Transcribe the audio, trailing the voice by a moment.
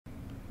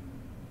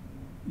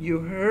You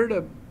heard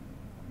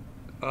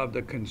of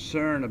the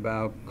concern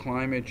about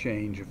climate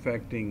change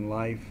affecting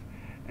life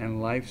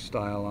and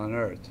lifestyle on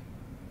Earth.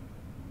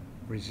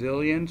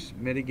 Resilience,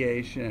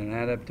 mitigation, and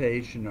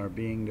adaptation are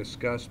being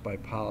discussed by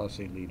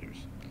policy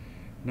leaders.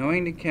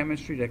 Knowing the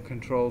chemistry that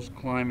controls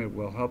climate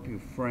will help you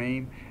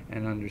frame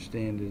and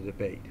understand the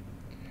debate.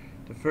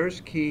 The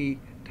first key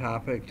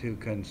topic to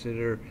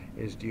consider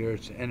is the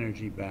Earth's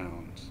energy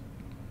balance,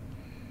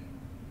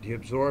 the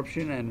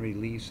absorption and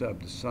release of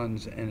the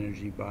sun's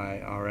energy by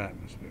our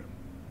atmosphere.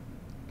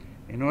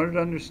 In order to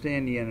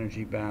understand the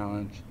energy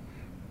balance,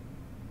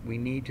 we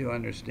need to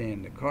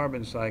understand the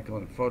carbon cycle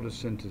and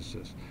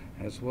photosynthesis,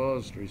 as well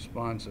as the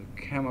response of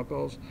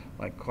chemicals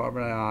like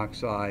carbon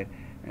dioxide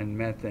and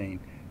methane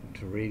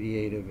to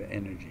radiative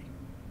energy.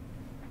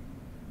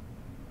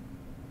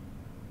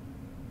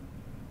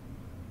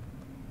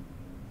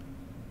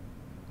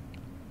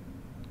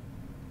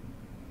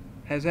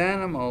 As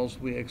animals,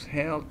 we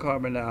exhale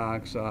carbon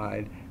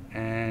dioxide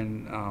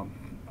and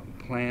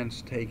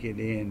plants take it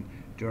in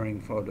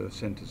during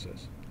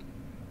photosynthesis.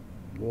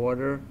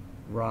 Water,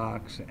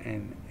 rocks,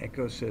 and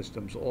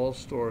ecosystems all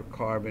store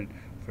carbon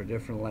for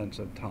different lengths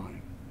of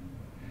time.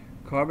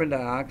 Carbon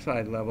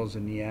dioxide levels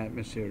in the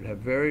atmosphere have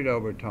varied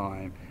over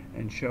time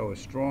and show a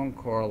strong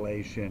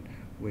correlation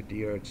with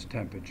the Earth's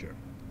temperature.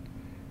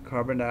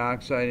 Carbon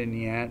dioxide in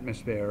the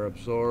atmosphere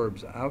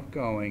absorbs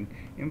outgoing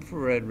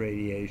infrared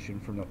radiation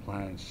from the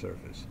planet's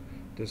surface.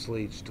 This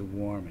leads to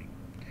warming.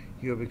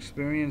 You have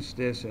experienced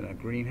this in a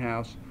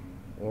greenhouse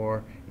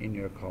or in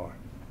your car.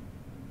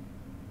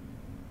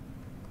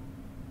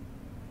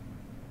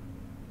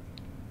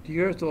 The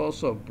Earth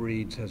also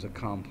breathes as a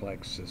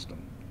complex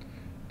system.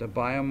 The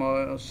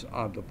biomass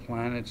of the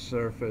planet's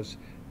surface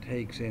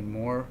takes in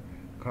more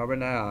carbon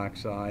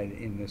dioxide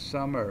in the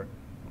summer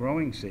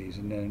growing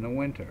season than in the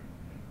winter,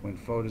 when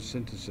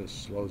photosynthesis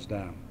slows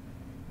down.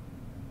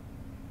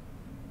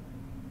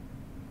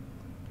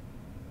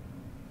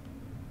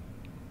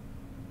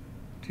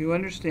 To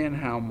understand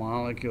how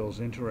molecules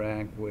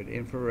interact with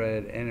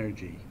infrared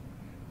energy,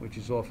 which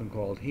is often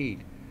called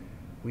heat,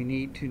 we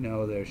need to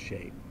know their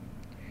shape.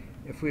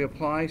 If we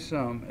apply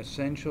some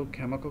essential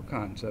chemical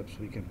concepts,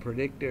 we can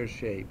predict their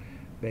shape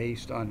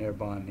based on their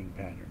bonding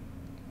pattern.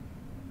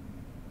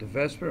 The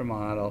Vesper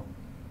model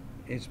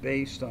is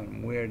based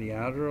on where the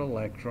outer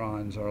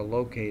electrons are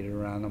located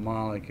around the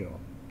molecule.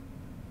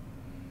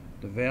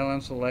 The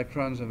valence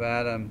electrons of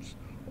atoms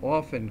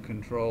often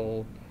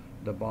control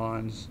the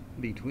bonds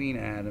between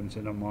atoms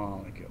in a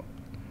molecule.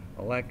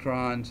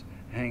 Electrons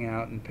hang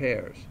out in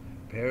pairs.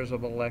 Pairs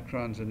of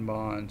electrons in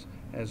bonds,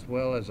 as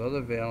well as other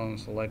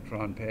valence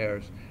electron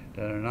pairs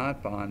that are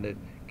not bonded,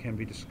 can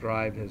be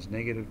described as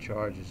negative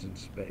charges in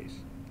space.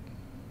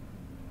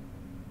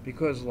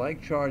 Because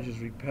like charges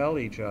repel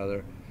each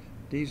other,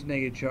 these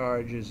negative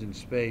charges in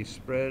space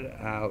spread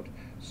out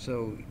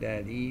so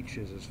that each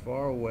is as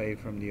far away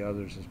from the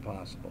others as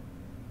possible.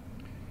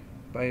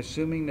 By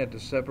assuming that the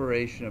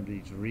separation of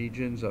these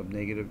regions of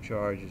negative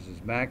charges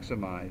is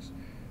maximized,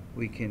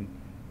 we can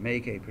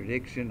make a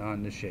prediction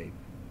on the shape.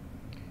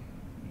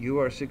 You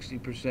are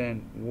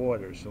 60%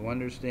 water, so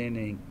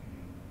understanding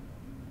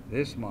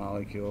this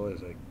molecule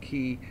is a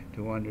key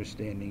to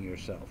understanding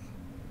yourself.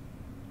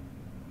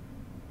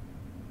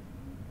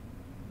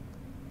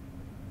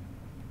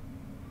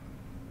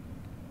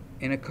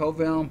 In a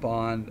covalent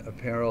bond, a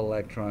pair of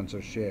electrons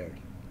are shared.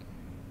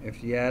 If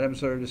the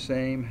atoms are the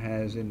same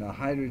as in the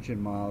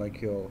hydrogen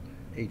molecule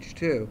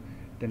H2,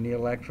 then the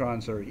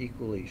electrons are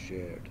equally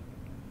shared.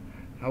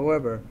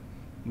 However,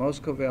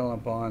 most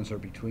covalent bonds are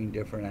between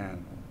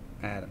different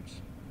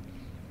atoms.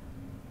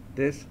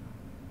 This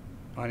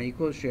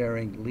unequal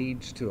sharing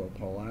leads to a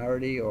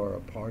polarity or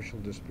a partial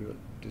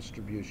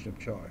distribution of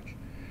charge.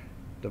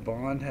 The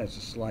bond has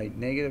a slight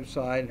negative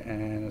side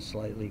and a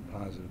slightly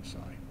positive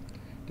side.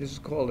 This is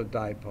called a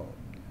dipole.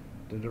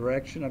 The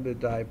direction of the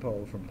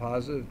dipole from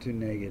positive to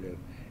negative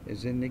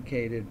is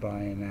indicated by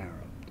an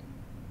arrow.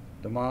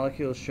 The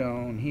molecule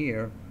shown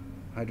here,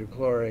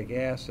 hydrochloric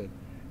acid,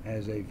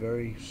 has a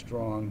very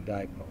strong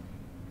dipole.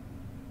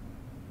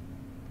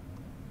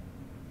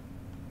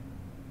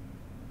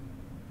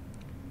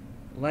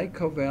 Like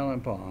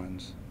covalent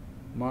bonds,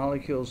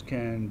 molecules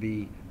can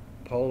be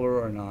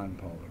polar or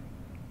nonpolar.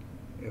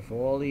 If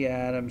all the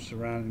atoms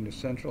surrounding the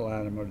central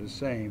atom are the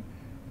same,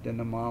 then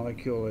the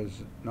molecule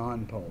is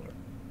nonpolar.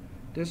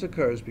 This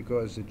occurs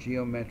because the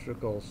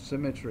geometrical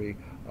symmetry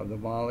of the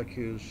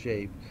molecule's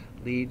shape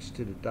leads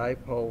to the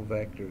dipole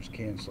vectors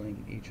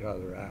canceling each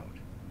other out.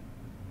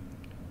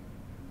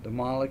 The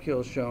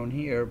molecule shown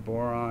here,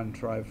 boron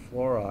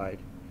trifluoride,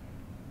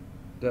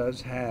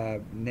 does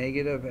have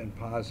negative and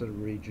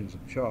positive regions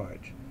of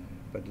charge,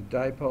 but the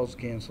dipoles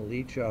cancel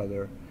each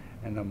other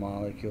and the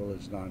molecule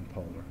is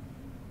nonpolar.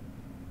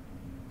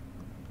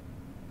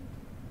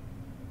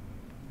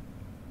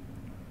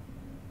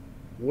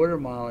 Water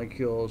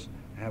molecules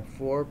have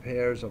 4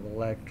 pairs of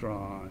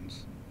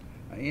electrons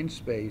in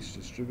space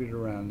distributed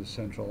around the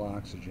central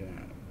oxygen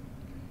atom.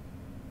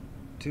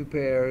 2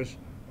 pairs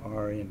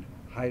are in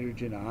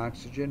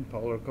hydrogen-oxygen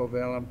polar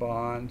covalent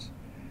bonds,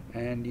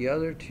 and the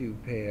other two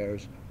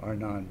pairs are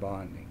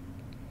non-bonding.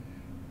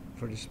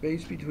 For the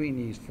space between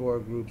these four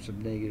groups of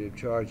negative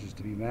charges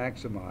to be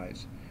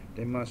maximized,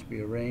 they must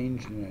be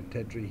arranged in a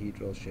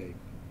tetrahedral shape.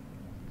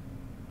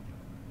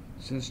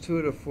 Since two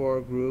of the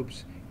four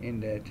groups in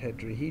the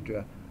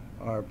tetrahedra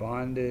are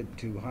bonded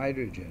to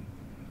hydrogen,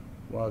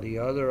 while the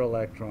other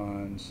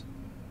electrons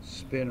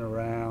spin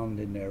around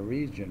in their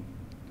region,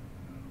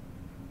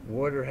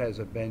 water has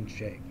a bent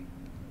shape.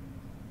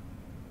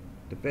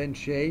 The bent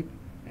shape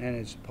and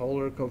its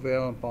polar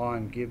covalent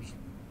bond gives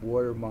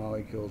water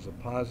molecules a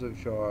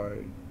positive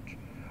charge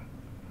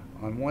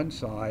on one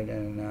side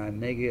and a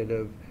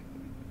negative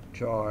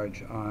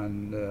charge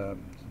on the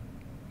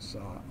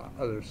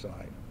other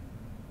side.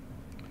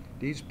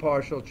 These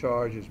partial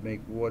charges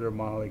make water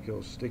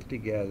molecules stick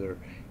together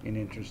in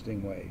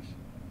interesting ways.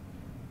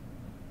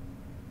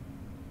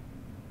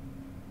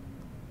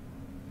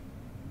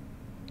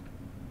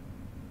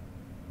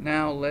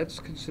 Now let's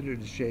consider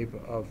the shape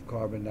of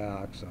carbon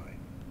dioxide.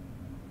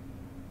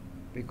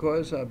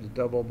 Because of the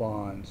double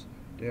bonds,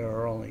 there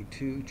are only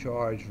two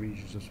charged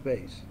regions of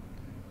space.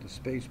 The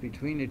space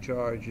between the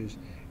charges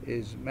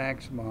is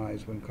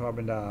maximized when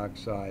carbon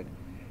dioxide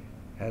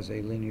has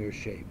a linear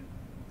shape.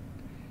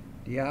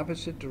 The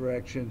opposite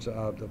directions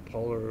of the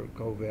polar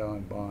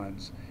covalent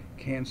bonds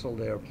cancel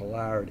their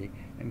polarity,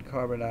 and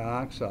carbon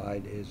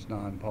dioxide is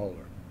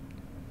nonpolar.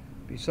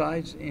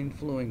 Besides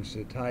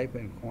influencing the type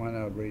and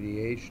quantity of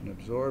radiation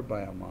absorbed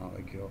by a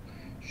molecule,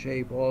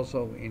 shape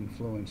also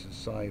influences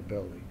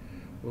solubility.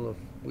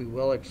 We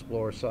will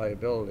explore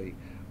solubility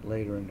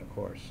later in the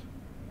course.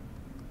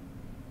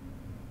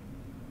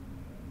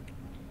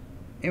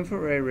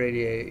 Infrared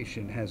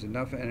radiation has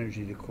enough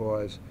energy to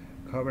cause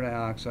carbon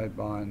dioxide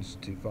bonds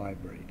to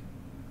vibrate,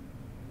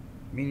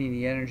 meaning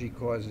the energy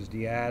causes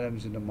the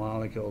atoms in the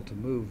molecule to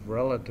move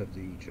relative to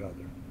each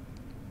other.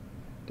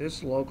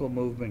 This local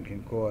movement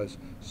can cause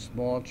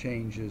small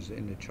changes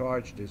in the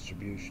charge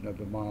distribution of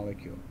the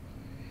molecule.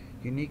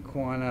 Unique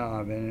quanta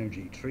of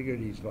energy trigger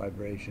these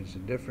vibrations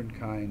in different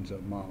kinds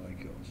of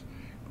molecules,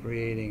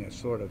 creating a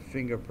sort of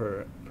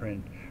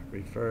fingerprint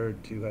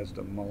referred to as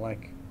the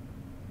molecule's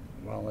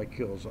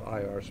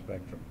IR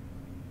spectrum.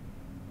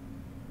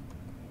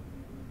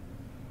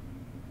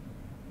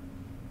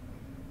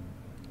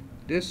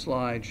 This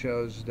slide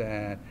shows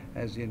that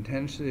as the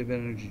intensity of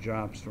energy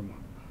drops from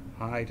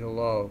high to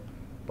low,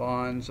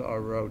 bonds are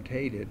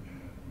rotated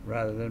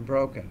rather than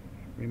broken.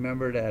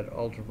 Remember that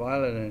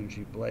ultraviolet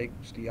energy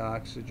breaks the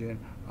oxygen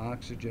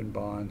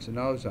bonds in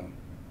ozone.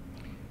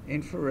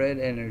 Infrared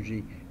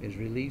energy is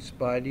released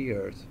by the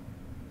Earth,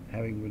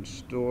 having been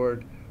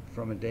stored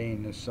from a day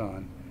in the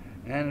sun,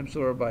 and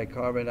absorbed by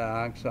carbon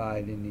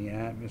dioxide in the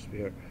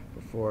atmosphere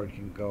before it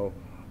can go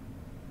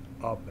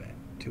up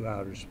to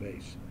outer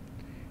space.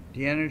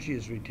 The energy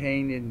is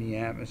retained in the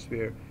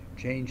atmosphere,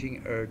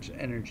 changing Earth's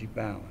energy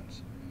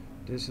balance.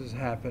 This has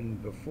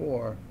happened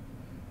before,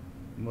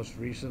 most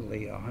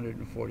recently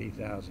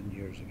 140,000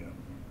 years ago.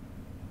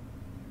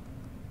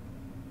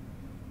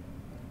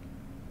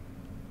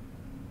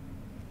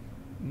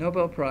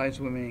 Nobel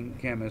Prize-winning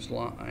chemist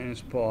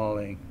Linus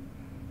Pauling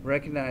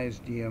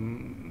recognized the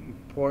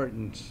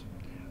importance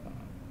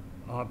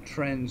of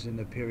trends in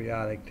the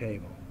periodic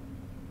table.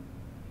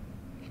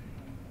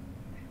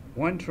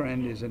 One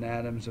trend is an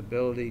atom's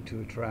ability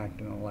to attract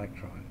an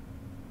electron.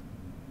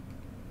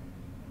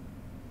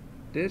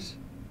 This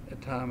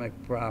atomic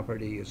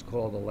property is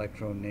called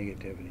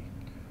electronegativity.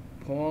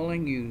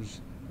 Pauling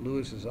used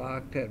Lewis's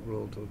octet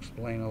rule to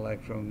explain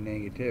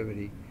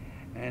electronegativity,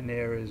 and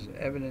there is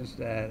evidence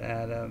that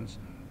atoms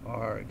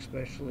are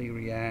especially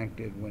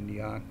reactive when the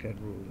octet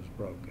rule is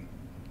broken.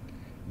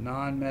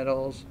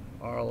 Nonmetals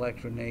are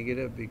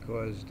electronegative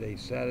because they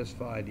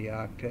satisfy the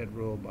octet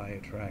rule by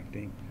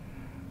attracting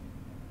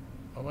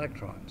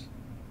electrons.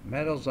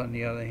 Metals, on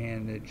the other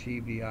hand,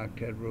 achieve the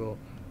octet rule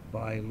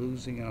by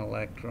losing an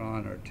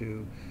electron or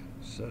two,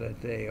 so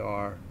that they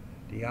are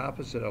the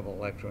opposite of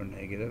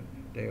electronegative,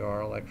 they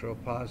are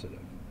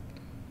electropositive.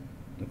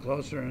 The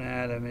closer an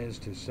atom is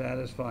to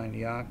satisfying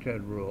the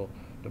octet rule,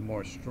 the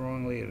more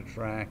strongly it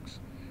attracts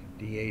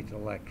the 8th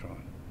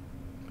electron.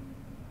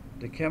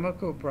 The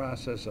chemical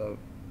process of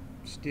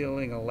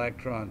stealing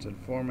electrons and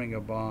forming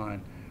a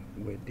bond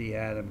with the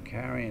atom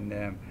carrying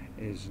them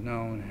is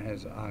known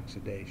as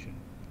oxidation.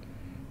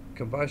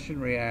 Combustion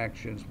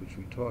reactions, which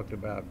we talked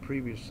about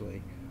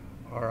previously,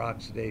 are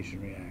oxidation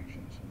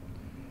reactions.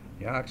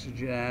 The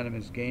oxygen atom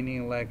is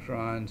gaining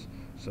electrons,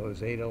 so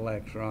is 8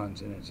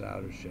 electrons in its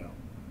outer shell.